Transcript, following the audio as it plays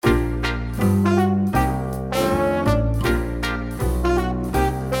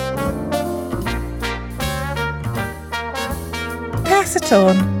It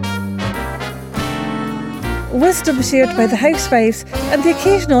On. Wisdom shared by the housewives and the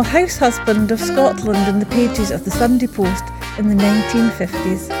occasional house husband of Scotland in the pages of the Sunday Post in the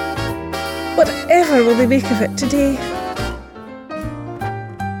 1950s. Whatever will they make of it today?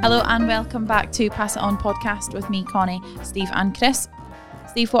 Hello and welcome back to Pass It On podcast with me, Connie, Steve and Chris.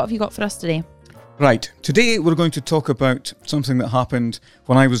 Steve, what have you got for us today? Right, today we're going to talk about something that happened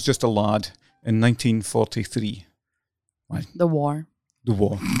when I was just a lad in 1943. The war. The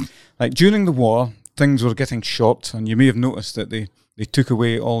war. Like, during the war, things were getting short, and you may have noticed that they took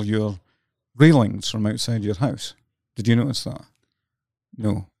away all your railings from outside your house. Did you notice that?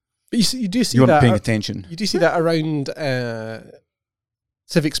 No. But you do see You weren't that. paying attention. You do see that around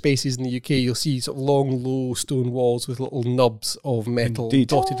civic spaces in the UK. You'll see sort of long, low stone walls with little nubs of metal Indeed.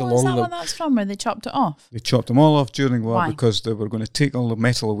 dotted Is along that them. what that's from, where they chopped it off? They chopped them all off during the war Why? because they were going to take all the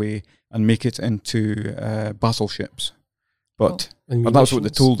metal away and make it into battleships. But And well, that's what they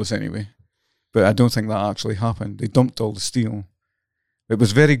munitions. told us anyway. But I don't think that actually happened. They dumped all the steel. It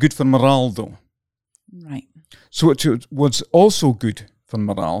was very good for morale, though. Right. So what was also good for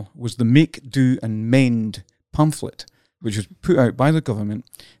morale was the Make, Do and Mend pamphlet, which was put out by the government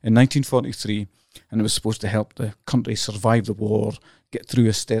in 1943, and it was supposed to help the country survive the war, get through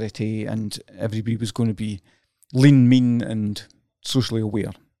austerity, and everybody was going to be lean, mean, and socially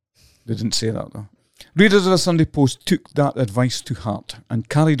aware. They didn't say that, though. Readers of the Sunday Post took that advice to heart and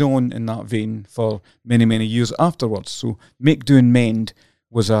carried on in that vein for many, many years afterwards. So Make, Do and Mend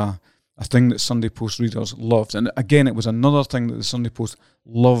was a thing that Sunday Post readers loved. And again, it was another thing that the Sunday Post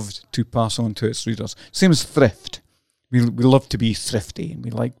loved to pass on to its readers. Same as thrift. We love to be thrifty, and we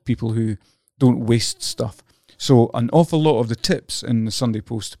like people who don't waste stuff. So an awful lot of the tips in the Sunday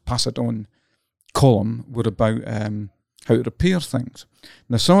Post Pass It On column were about how to repair things.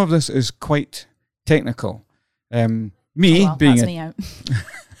 Now, some of this is quite technical.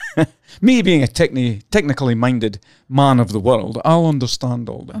 Me being a technically minded man of the world, I'll understand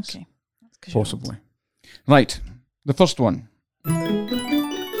all this. Okay. That's 'cause you're Possibly. Right, the first one.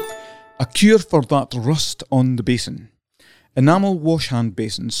 A cure for that rust on the basin. Enamel wash hand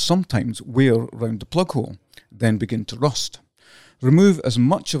basins sometimes wear round the plug hole, then begin to rust. Remove as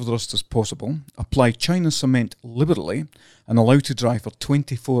much of the rust as possible, apply China cement liberally, and allow to dry for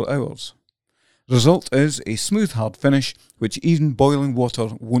 24 hours. Result is a smooth hard finish, which even boiling water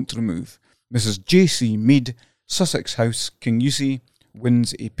won't remove. Mrs. J.C. Mead, Sussex House, Kingussie,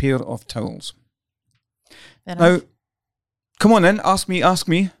 wins a pair of towels. Fair Now, enough. come on in, ask me.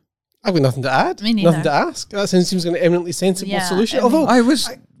 I've got nothing to add. Me neither. Nothing to ask. That seems like an eminently sensible Yeah, solution. I mean- Although, I was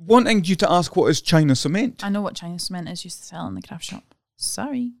wanting you to ask what is China cement. I know what China cement is used to sell in the craft shop.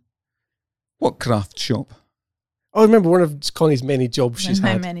 Sorry. What craft shop? I remember one of Connie's many jobs she's How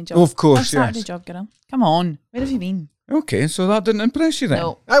had. many jobs? Oh, of course, I've started yes. a job, girl. Come on. Where have you been? Okay, so that didn't impress you then?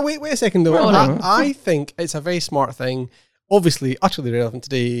 No. Wait a second though. Hold I think it's a very smart thing. Obviously, utterly relevant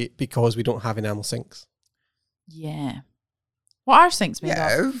today because we don't have enamel sinks. Yeah. What are sinks made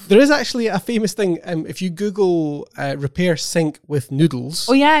of? There is actually a famous thing. If you Google repair sink with noodles,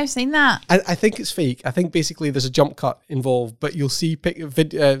 Oh, yeah, I've seen that. I think it's fake. I think basically there's a jump cut involved, but you'll see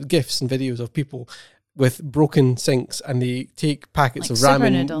GIFs and videos of people with broken sinks, and they take packets Like of super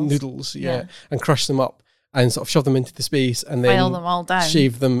ramen noodles. noodles, Yeah. and crush them up and sort of shove them into the space, and File then them all down.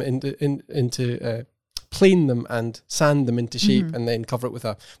 shave them into plane them and sand them into shape, Mm-hmm. and then cover it with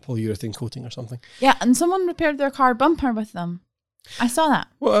a polyurethane coating or something. Yeah, and someone repaired their car bumper with them. I saw that.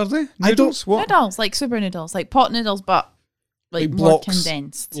 What are they? I don't- Noodles? What? Noodles, like super noodles, like pot noodles, but like Like more blocks.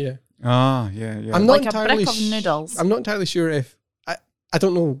 condensed. Yeah, Yeah. I'm not Like a entirely brick of noodles. I'm not entirely sure if I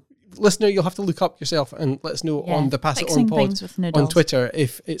don't know. Listener, you'll have to look up yourself and let us know Yeah, on the Pass It fixing On pod things with noodles. on Twitter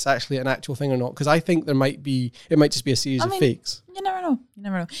if it's actually an actual thing or not. Because I think it might just be a series I of mean- fakes. You never know.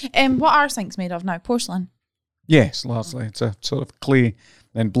 What are sinks made of now? Porcelain. Yes, largely. It's a sort of clay,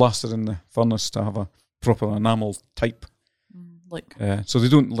 then blasted in the furnace to have a proper enamel type. Look. So they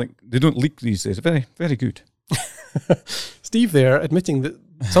don't leak these days. Very, very good. Steve there admitting that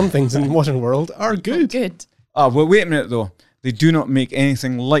some things in the modern world are good. Good. Well, wait a minute though. They do not make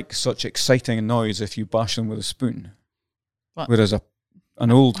anything like such exciting noise if you bash them with a spoon. What? Whereas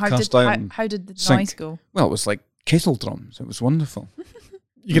an old cast iron How did the sink. noise go? Well, it was like kettle drums. It was wonderful.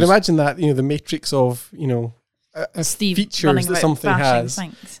 You can imagine that, the matrix of, Steve features running that about something bashing has.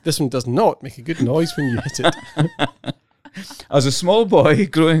 sinks. This one does not make a good noise when you hit it. As a small boy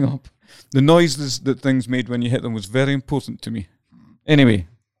growing up, the noises that things made when you hit them was very important to me. Anyway,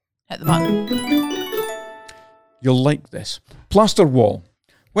 Hit the button. you'll like this. Plaster wall.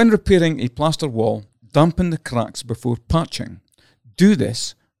 When repairing a plaster wall, dampen the cracks before patching. Do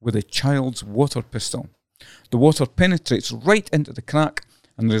this with a child's water pistol. The water penetrates right into the crack,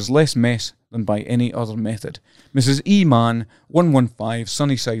 and there is less mess than by any other method. Mrs. E. Mann, 115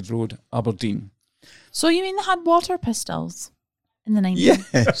 Sunnyside Road, Aberdeen. So you mean they had water pistols in the 90s?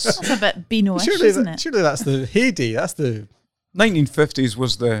 Yes. That's a bit Beano-ish, isn't it? Surely that's the heyday. That's the 1950s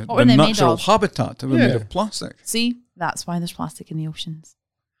was the What were they made natural of? habitat. They were Yeah. made of plastic. See, that's why there's plastic in the oceans.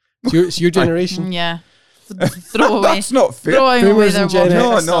 it's your generation. Yeah. Throw away. That's not fair. Throwing away Boomers their and water Gen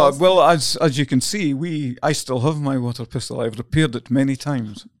No, X. no. pistols. Well, as you can see, I still have my water pistol. I've repaired it many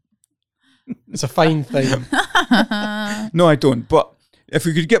times. It's a fine thing. No, I don't. But if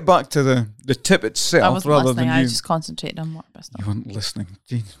we could get back to the tip I itself, wasn't rather listening. than I you, just concentrated on water pistols. you weren't listening.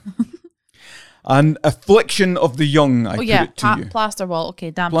 Jeez. An affliction of the young. I Oh put yeah, it to you. plaster wall.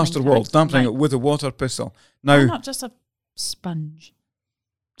 Okay, dampening. Plaster wall, dampening right. it with a water pistol. Why Now, not just a sponge?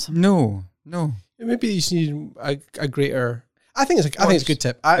 no. Maybe you just need a greater. I think it's a good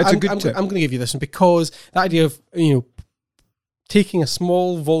tip. It's a good tip. I'm going to give you this one because the idea of taking a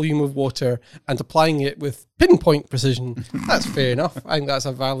small volume of water and applying it with pinpoint precision. That's fair enough. I think that's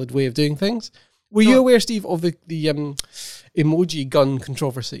a valid way of doing things. Were you aware, Steve, of the emoji gun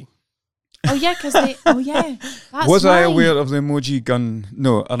controversy? Oh yeah, because they. Oh yeah, that's Was I right. aware of the emoji gun?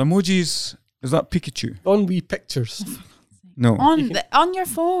 No. Are emojis? Is that Pikachu? On wee pictures. No. on your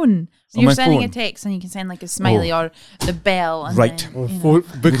phone? On You're my sending phone. a text and you can send like a smiley or the bell. And Right. then, Or you know.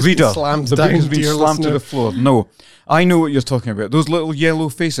 book Reader. slammed The down, book has been dear slammed to listener. the floor. No. I know what you're talking about. Those little yellow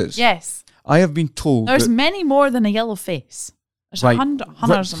faces. Yes, I have been told there's that... many more than a yellow face. There's Right.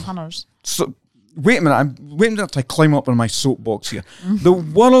 hunters and hunters. So, wait a minute. I'm waiting until I climb up on my soapbox here. Mm-hmm. The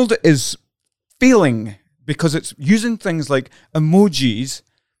world is failing because it's using things like emojis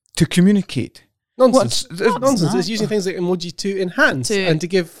to communicate. Nonsense. What's- Nonsense. not? It's using things like emoji to enhance To and to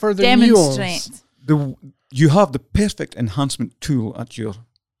give further Demonstrate. nuance. You have the perfect enhancement tool at your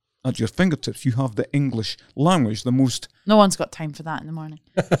fingertips. You have the English language, the most... No one's got time for that in the morning.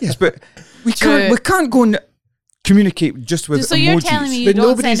 Yes, but we True. can't go and communicate just with So emojis. you're telling me you But don't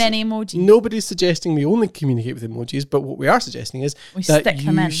nobody's- send any emoji? Nobody's suggesting we only communicate with emojis, but what we are suggesting is We that stick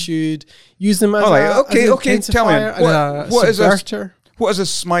them you in. should use them as All right, a okay, as an okay, tell me, intensifier and what a is a- subverter. What is a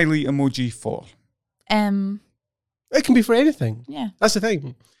smiley emoji for? It can be for anything. Yeah. That's the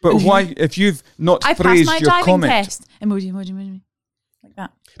thing. But And why, if you've not I passed phrased my your driving comment, test. Emoji, like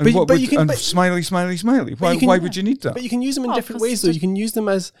that. and But- what but would, you can- and but- smiley, smiley, smiley. Why, you can- why would you need that? But you can use them in Oh, different 'cause ways, though. to- You can use them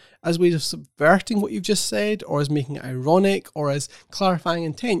as ways of subverting what you've just said, or as making it ironic, or as clarifying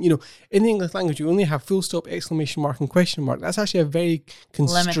intent. In the English language, you only have full stop, exclamation mark, and question mark. That's actually a very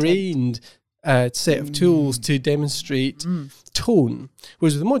constrained set of tools to demonstrate tone.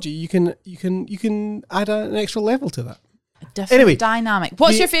 Whereas with emoji, you can add an extra level to that. A different Anyway, dynamic.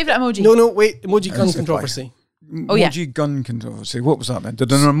 What's the- your favourite emoji? No, wait. Emoji gun That's controversy. Oh, yeah. Emoji gun controversy. What was that then?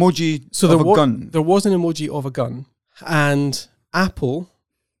 Did an emoji So of there a gun? there was an emoji of a gun, and Apple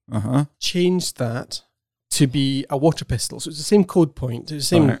Uh-huh. changed that to be a water pistol. So it's the same code point, it's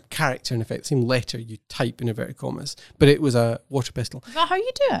the same Right. character in effect, the same letter you type in inverted commas, but it was a water pistol. Is that how you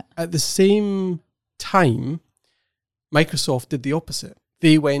do it? At the same time, Microsoft did the opposite.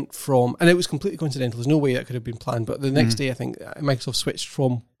 They went from, and it was completely coincidental, there's no way that could have been planned, but the next day I think Microsoft switched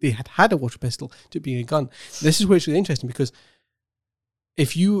from, they had a water pistol to being a gun. This is where it's really interesting because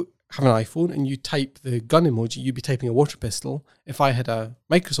if you have an iPhone and you type the gun emoji, you'd be typing a water pistol. If I had a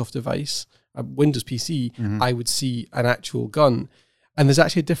Microsoft device, a Windows PC, I would see an actual gun. And there's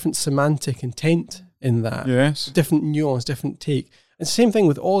actually a different semantic intent in that. Yes. Different nuance, different take. And same thing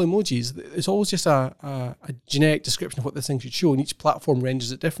with all emojis. It's always just a generic description of what this thing should show, and each platform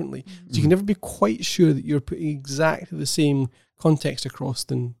renders it differently. So you can never be quite sure that you're putting exactly the same context across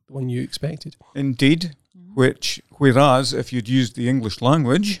than the one you expected. Indeed. Whereas if you'd used the English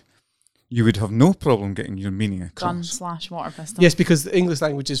language, you would have no problem getting your meaning across. Gun/water pistol. Yes, because the English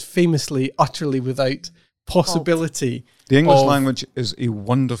language is famously utterly without possibility. The English of- language is a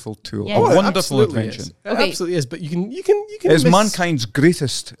wonderful tool, Yes. a Oh, it wonderful absolutely invention. is. It Okay. absolutely is. But you can It's miss- mankind's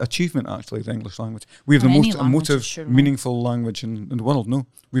greatest achievement, actually, the English language. We have the And any most language emotive, is sure meaningful language in the world. No,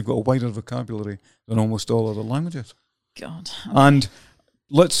 we've got a wider vocabulary than almost all other languages. God. And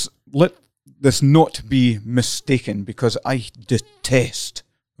let this not be mistaken, because I detest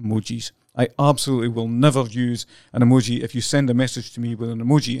emojis. I absolutely will never use an emoji. If you send a message to me with an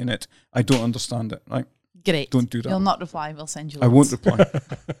emoji in it, I don't understand it. Right? Great. Don't do that. You'll not reply. We'll send you I won't loads. reply.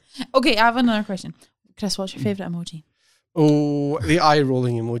 Okay, I have another question. Chris, what's your favourite emoji? Oh, the eye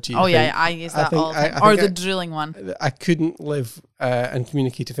rolling emoji. Oh, I yeah, think. I use I that think- all the I- time. I Or think the drilling one. I couldn't live and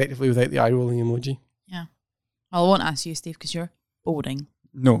communicate effectively without the eye rolling emoji. Yeah. Well, I won't ask you, Steve, because you're boring.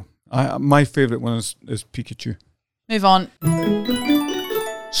 No, my favourite one is Pikachu. Move on.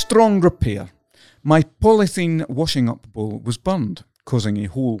 Strong repair. My polythene washing up bowl was burned, causing a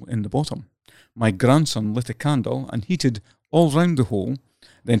hole in the bottom. My grandson lit a candle and heated all round the hole,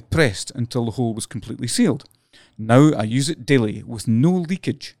 then pressed until the hole was completely sealed. Now I use it daily with no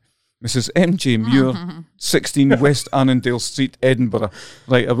leakage. Mrs. M.J. Muir, 16 West Annandale Street, Edinburgh.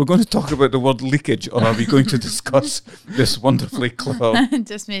 Right, are we going to talk about the word leakage, or are we going to discuss this wonderfully clever... It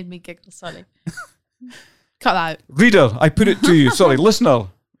just made me giggle, sorry. Cut that out. Reader, I put it to you, sorry, listener,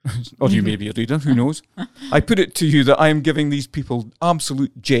 or you may be a reader, who knows? I put it to you that I am giving these people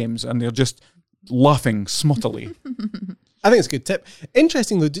absolute gems, and they're just laughing smuttily. I think it's a good tip.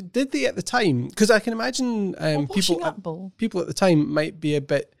 Interesting though, did they at the time? Because I can imagine Washing up bowl. people at the time might be a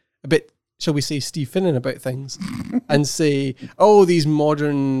bit, shall we say, Steve Finnan about things, and say, "Oh, these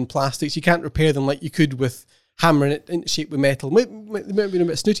modern plastics, you can't repair them like you could with hammering it into shape with metal." They might have been a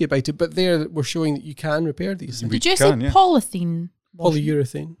bit snooty about it, but there we're showing that you can repair these things. Did you say polythene?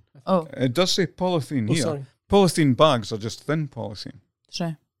 Polyurethane. Oh, It does say polythene here. Sorry. Polythene bags are just thin polythene.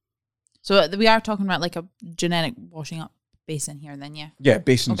 sure. So we are talking about like a generic washing up basin here then, yeah. Yeah,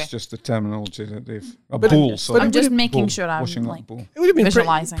 basin's Okay. just the terminology that they've... A But- bowl, but sorry. I'm just making Bowl, sure I'm washing like... up bowl. It would have been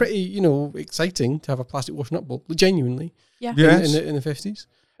Visualising. pretty, exciting to have a plastic washing up bowl, genuinely, Yeah. Yes. in the 50s.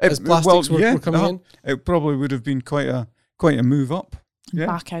 As plastics were coming in. It probably would have been quite a move up. And Yeah.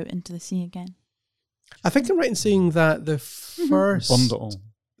 back out into the sea again. I think I'm right in saying that the Burned it all.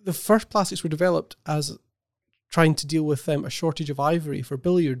 first plastics were developed as trying to deal with a shortage of ivory for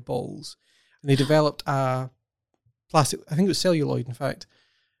billiard balls. And they developed a plastic, I think it was celluloid, in fact,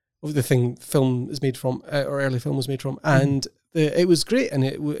 of the thing film is made from, or early film was made from. And it was great, and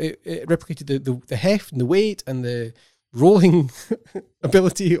it replicated the heft and the weight and the rolling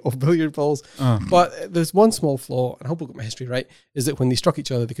ability of billiard balls. But there's one small flaw, and I hope I got my history right, is that when they struck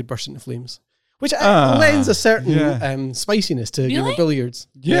each other, they could burst into flames. Which lends a certain spiciness to game Really? of billiards.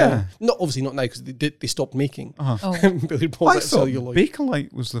 Yeah. Not obviously not now because they stopped making Oh. billiard balls I out of thought celluloid.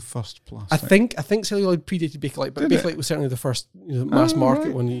 Bakelite was the first plastic. I think celluloid predated Bakelite, but Did it? Bakelite was certainly the first mass market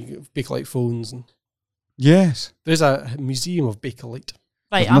right. one. Bakelite phones, and Yes. there's a museum of Bakelite.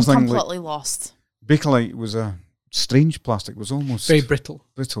 Right, There's I'm nothing like- completely lost. Bakelite was a strange plastic. It was almost Very brittle,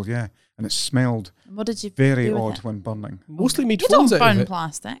 brittle, yeah. And it smelled What did you very do with odd it? when burning. mostly made You don't phones out of burn it.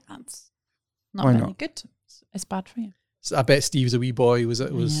 plastic. That's not Why really not? good. It's bad for you. So I bet Steve as a wee boy was a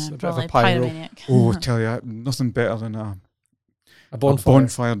bit of probably a pyro, pyromaniac. Oh, I tell you, nothing better than a bonfire.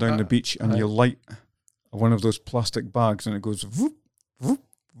 bonfire down the beach, and aye. you light one of those plastic bags, and it goes whoop, whoop,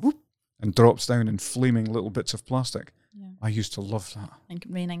 whoop, and drops down in flaming little bits of plastic. Yeah. I used to love that. Like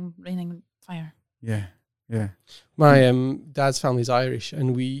raining fire. Yeah, yeah. My dad's family's Irish,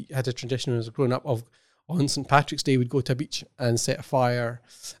 and we had a tradition when I was growing up of on St. Patrick's Day we'd go to a beach and set a fire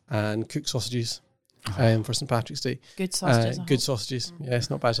and cook sausages for St. Patrick's Day. Good sausages. I Good hope. sausages, yes,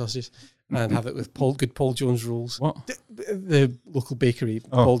 not bad sausages, and have it with good Paul Jones rolls. What? The local bakery,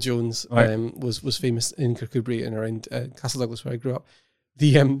 Oh, Paul Jones, right. was famous in Kirkcudbright and around Castle Douglas where I grew up.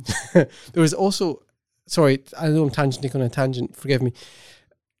 The there was also, sorry, I know I'm tangenting on a tangent. Forgive me.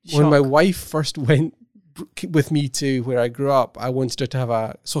 When my wife first went with me to where I grew up, I wanted her to have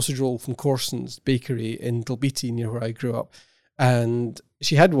a sausage roll from Corson's Bakery in Dalbeattie, near where I grew up, and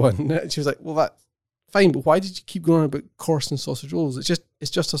she had one. She was like, "Well, that's fine, but why did you keep going on about Corson sausage rolls? It's just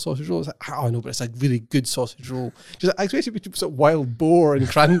a sausage roll." It's like, "Oh, I know, but it's a really good sausage roll." She's like, "I expected it to be sort of wild boar and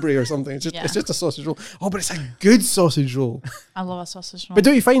cranberry or something. It's just a sausage roll." "Oh, but it's a good sausage roll." I love a sausage roll. But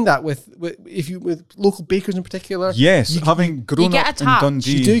don't you find that with local bakers in particular? Yes, having grown get up in attached.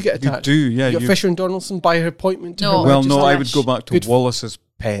 Dundee, You do get attached. You do, yeah. You got Fisher and Donaldson by her appointment to No. her Well, Well, Manchester no, I Irish. would go back to Good- Wallace's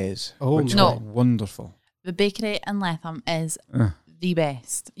Pez, Oh, which no. are wonderful. The bakery in Latham is Uh. the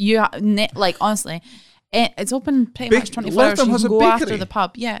best. Like honestly, it's open pretty much 24 hours. Latham You has can a go after bakery? the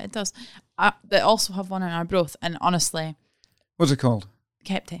pub. Yeah, it does. They also have one in Arbroath, and honestly, What's it called?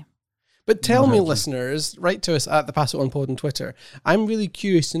 Kepty. But tell me, Wonderful. listeners, write to us at the Pass It On Pod on Twitter. I'm really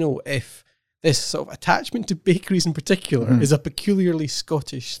curious to know if this sort of attachment to bakeries in particular is a peculiarly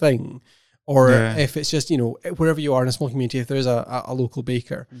Scottish thing, or Yeah. if it's just, wherever you are in a small community, if there's a local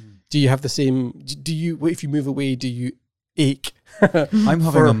baker, do you have the same, do you, if you move away, do you ache? I'm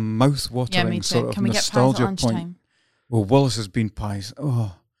having For- a mouth-watering Yeah, me too. sort of Can we get pies at nostalgia lunchtime? point. Well, Wallace's bean pies.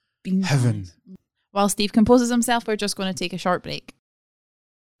 Oh, Bean heaven. pies. While Steve composes himself, we're just going to take a short break.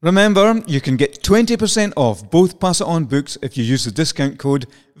 Remember, you can get 20% off both Pass It On books if you use the discount code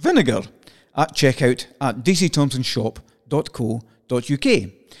VINEGAR at checkout at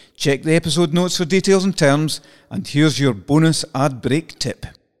dcthompsonshop.co.uk. Check the episode notes for details and terms, and here's your bonus ad break tip.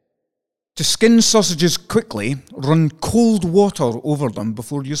 To skin sausages quickly, run cold water over them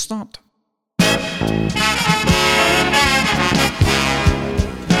before you start.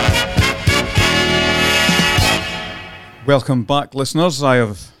 Welcome back, listeners. I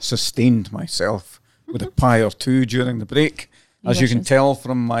have sustained myself with a pie or two during the break, as you can Delicious. tell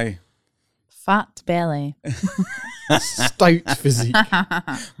from my Fat belly. Stout physique.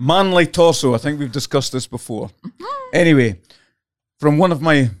 manly torso. I think we've discussed this before. Anyway, from one of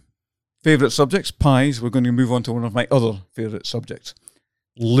my favourite subjects, pies, we're going to move on to one of my other favourite subjects,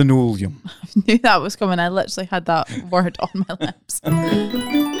 linoleum. Knew that was coming. I literally had that word on my lips.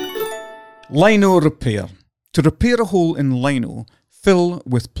 Lino repair. To repair a hole in lino, fill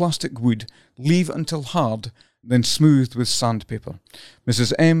with plastic wood, leave until hard, then smooth with sandpaper.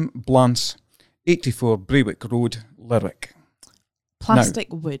 Mrs. M. Blance, 84 Braywick Road, Lerwick.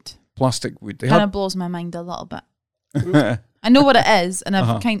 Plastic wood. Plastic wood. They Kind had of blows my mind a little bit. I know what it is, and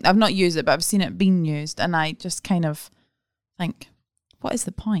I've not used it, but I've seen it being used, and I just kind of think, what is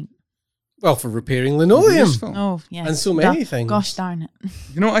the point? Well, for repairing linoleum. useful. Oh, yes. And so many things. Gosh darn it.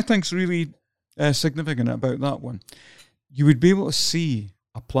 You know what I think's really significant about that one? You would be able to see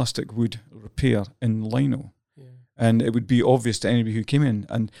a plastic wood repair in lino, and it would be obvious to anybody who came in,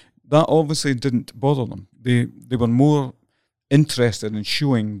 and that obviously didn't bother them. They were more interested in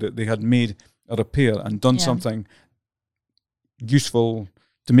showing that they had made a repair and done something useful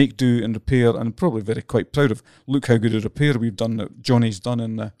to make do and repair, and probably very quite proud of. Look how good a repair we've done, that Johnny's done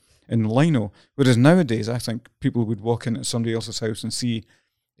in lino. Whereas nowadays, I think people would walk into somebody else's house and see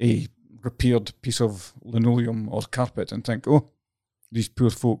a repaired piece of linoleum or carpet and think, oh, these poor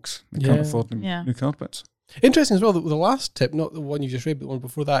folks, they can't afford new carpets. Interesting as well that with the last tip, not the one you just read, but the one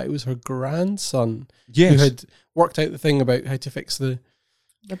before that, it was her grandson who Yes. had worked out the thing about how to fix the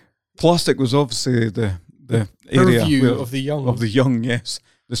Plastic was obviously the area purview where- of the young. of the young, yes.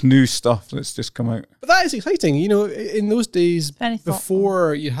 This new stuff that's just come out. But that is exciting. You know, in those days, Very thoughtful.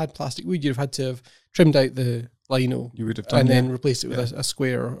 before you had plastic wood, you'd have had to have trimmed out the lino You would have done and then yeah. replaced it with a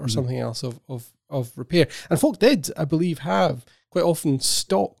square or something else of repair. And folk did, I believe, have quite often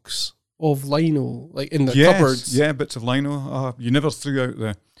stocks of lino, like in their Yes, cupboards. yeah, bits of lino. You never threw out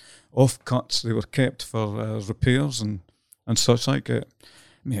the offcuts. They were kept for repairs and such like it.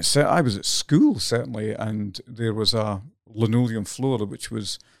 I mean, I was at school, certainly, and there was a linoleum floor which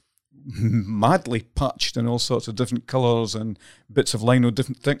was madly patched in all sorts of different colours and bits of lino,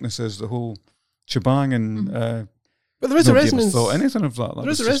 different thicknesses, the whole shebang. And But there is a nobody ever resonance. thought anything of that. There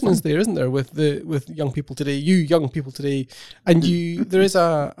is a resonance there, isn't there, with young people today, you young people today, and there is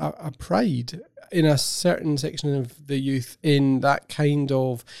a pride in a certain section of the youth in that kind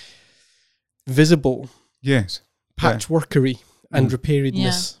of visible Yes. patchworkery and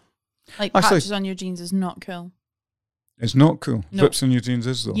repairedness. Like Actually- patches on your jeans is not cool. It's not cool. No. Rips in your jeans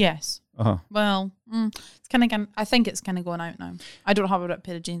is, though. Yes. Uh-huh. Well, it's kind of. I think it's kind of going out now. I don't have a ripped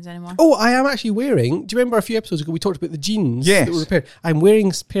pair of jeans anymore. Oh, I am actually wearing. Do you remember a few episodes ago we talked about the jeans Yes. that were repaired? I'm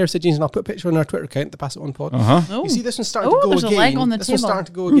wearing a pair of said jeans, and I'll put a picture on our Twitter account, the Pass It On Pod. Uh-huh. Oh. You see, this one's starting Oh, to go there's again. a leg on the this one's table. starting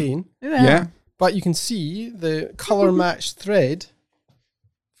to go again. Yeah. But you can see the colour matched thread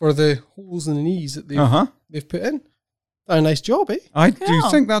for the holes in the knees that they've put in. Done a nice job, eh? I do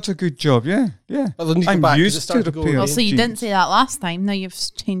Cool. think that's a good job, yeah. But they'll need to I'm go back 'cause used it's starting to to go repair. Well, again. see, you didn't jeans. say that last time. Now you've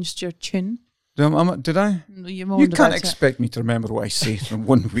changed your tune. Did I? You You can't expect me to remember what I say from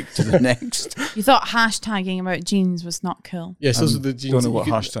one week to the next. You thought hashtagging about jeans was not cool. Yes, those are the jeans. Don't that know you what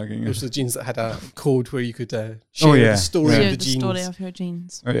could- hashtagging Those is. are the jeans that had a code where you could share yeah. the story Share of the the jeans. story of your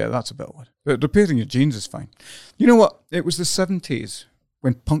jeans. Oh yeah, that's a bit odd. But repairing your jeans is fine. You know what? It was the 70s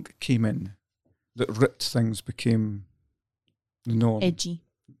when punk came in that ripped things became the norm. Edgy.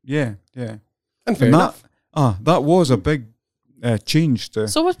 Yeah, yeah. And fair And enough. that was a big change to.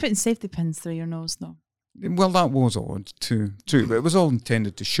 So was putting safety pins through your nose, though. Well, that was odd too, but it was all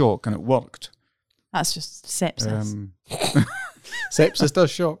intended to shock, and it worked. That's just sepsis. Sepsis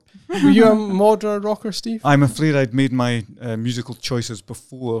does shock. Were you a mod or a rocker, Steve? I'm afraid I'd made my musical choices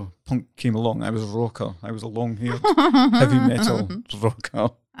before punk came along. I was a rocker. I was a long-haired heavy metal rocker.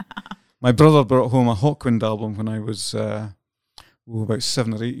 My brother brought home a Hawkwind album when I was about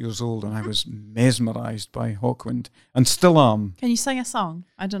 7 or 8 years old, and I was mesmerised by Hawkwind, and still am. Can you sing a song?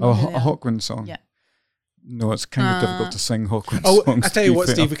 I don't know. Oh, who a they are. Hawkwind song. Yeah. No, it's kind of difficult to sing Hawkwind Oh, songs. I tell you to what, be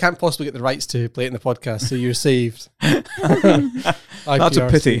fair. Steve, we can't possibly get the rights to play it in the podcast, so you're saved. That's a IPR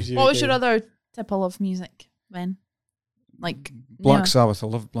pity. saves you What was your again. other tipple of music then? Like Black newer? Sabbath. I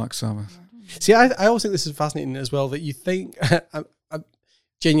love Black Sabbath. See, I always think this is fascinating as well, that you think, I'm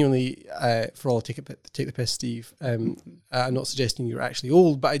genuinely, for all take the piss, Steve, I'm not suggesting you're actually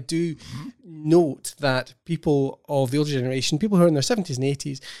old, but I do note that people of the older generation, people who are in their 70s and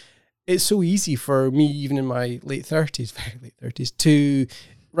 80s, it's so easy for me, even in my late 30s, very late 30s, to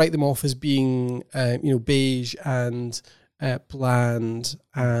write them off as being, beige and bland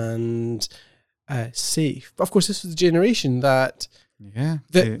and safe. But of course, this was the generation that Yeah.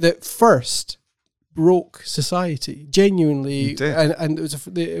 that first broke society genuinely, It did. and it was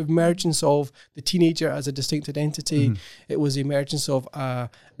the emergence of the teenager as a distinct identity. Mhm. It was the emergence of an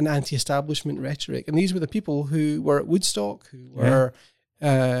anti-establishment rhetoric, and these were the people who were at Woodstock, who were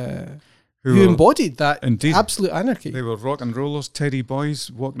who were- embodied that Indeed. absolute anarchy. They were rock and rollers, Teddy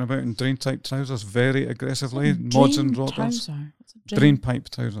boys, walking about in drain type trousers very aggressively. Mods and rockers. Drain pipe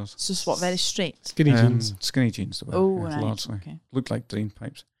trousers. It's just what, very straight. Skinny jeans. Skinny jeans, they were, Oh, yeah, right. largely. Okay. Looked like drain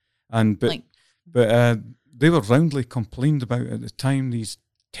pipes. And but Like- they were roundly complained about at the time, these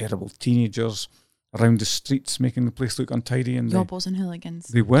terrible teenagers around the streets making the place look untidy, and Yobbos and hooligans.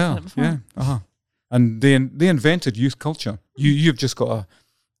 they were, Said it before. yeah. And they invented youth culture. You've just got a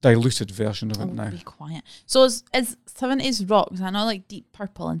diluted version of Oh, it now. be quiet. So is 70s rock? Because I know like Deep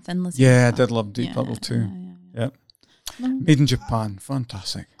Purple and Thin Lizzy. Yeah, I and stuff. did love Deep Purple too. Yeah. Yeah. Made in Japan,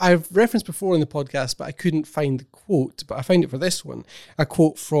 fantastic. I've referenced before in the podcast, but I couldn't find the quote, but I found it for this one. A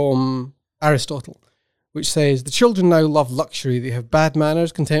quote from Aristotle, which says, "The children now love luxury. They have bad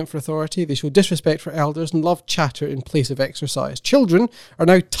manners, contempt for authority. They show disrespect for elders and love chatter in place of exercise. Children are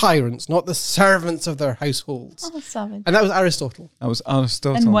now tyrants, not the servants of their households." Oh, savage. And that was Aristotle. That was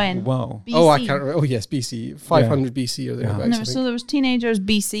Aristotle. And when? Wow. BC. Oh, I can't remember. Oh, yes, BC. 500 BC or thereabouts. And I there, think. so there was teenagers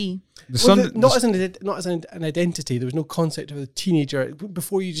BC. Not as an identity. There was no concept of a teenager.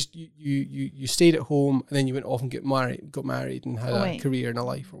 Before you just you stayed at home and then you went off and got married and had a career and a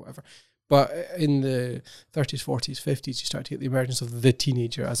life or whatever. But in the 30s, 40s, 50s, you start to get the emergence of the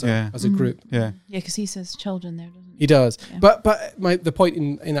teenager as a group. Yeah. Yeah, because he says children there, doesn't he? He does. Yeah. But the point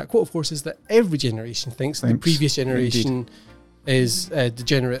in that quote, of course, is that every generation thinks the previous generation is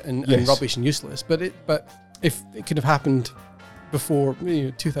degenerate and rubbish and useless. But if it could have happened before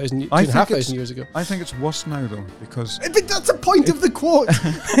 2,500 years ago. I think it's worse now though, because But that's the point of the quote.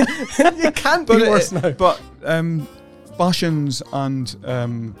 It can't be worse now. But fashions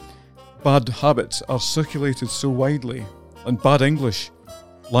and bad habits are circulated so widely, and bad English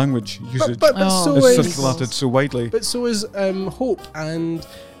language usage But so is is circulated so widely. But so is hope and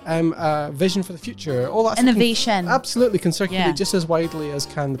vision for the future. All that Innovation. stuff absolutely can circulate Yeah. just as widely as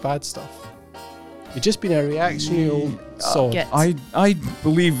can the bad stuff. You've just been a reactionary old sod. Get- I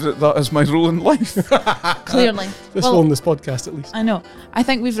believe that is my role in life. Clearly. This one, this podcast at least. I know. I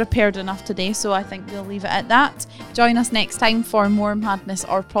think we've repaired enough today, so I think we'll leave it at that. Join us next time for more madness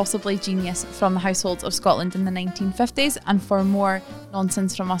or possibly genius from the households of Scotland in the 1950s and for more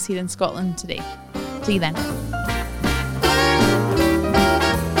nonsense from us here in Scotland today. See you then.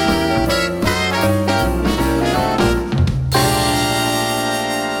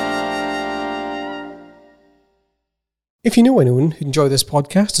 If you know anyone who'd enjoy this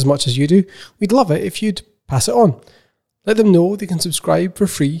podcast as much as you do, we'd love it if you'd pass it on. Let them know they can subscribe for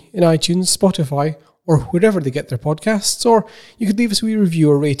free in iTunes, Spotify, or wherever they get their podcasts, or you could leave us a wee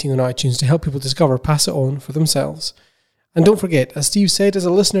review or rating on iTunes to help people discover Pass It On for themselves. And don't forget, as Steve said, as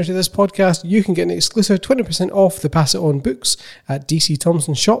a listener to this podcast, you can get an exclusive 20% off the Pass It On books at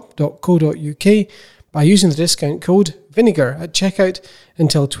dcthomsonshop.co.uk by using the discount code VINEGAR at checkout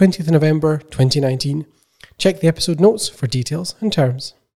until 20th November 2019. Check the episode notes for details and terms.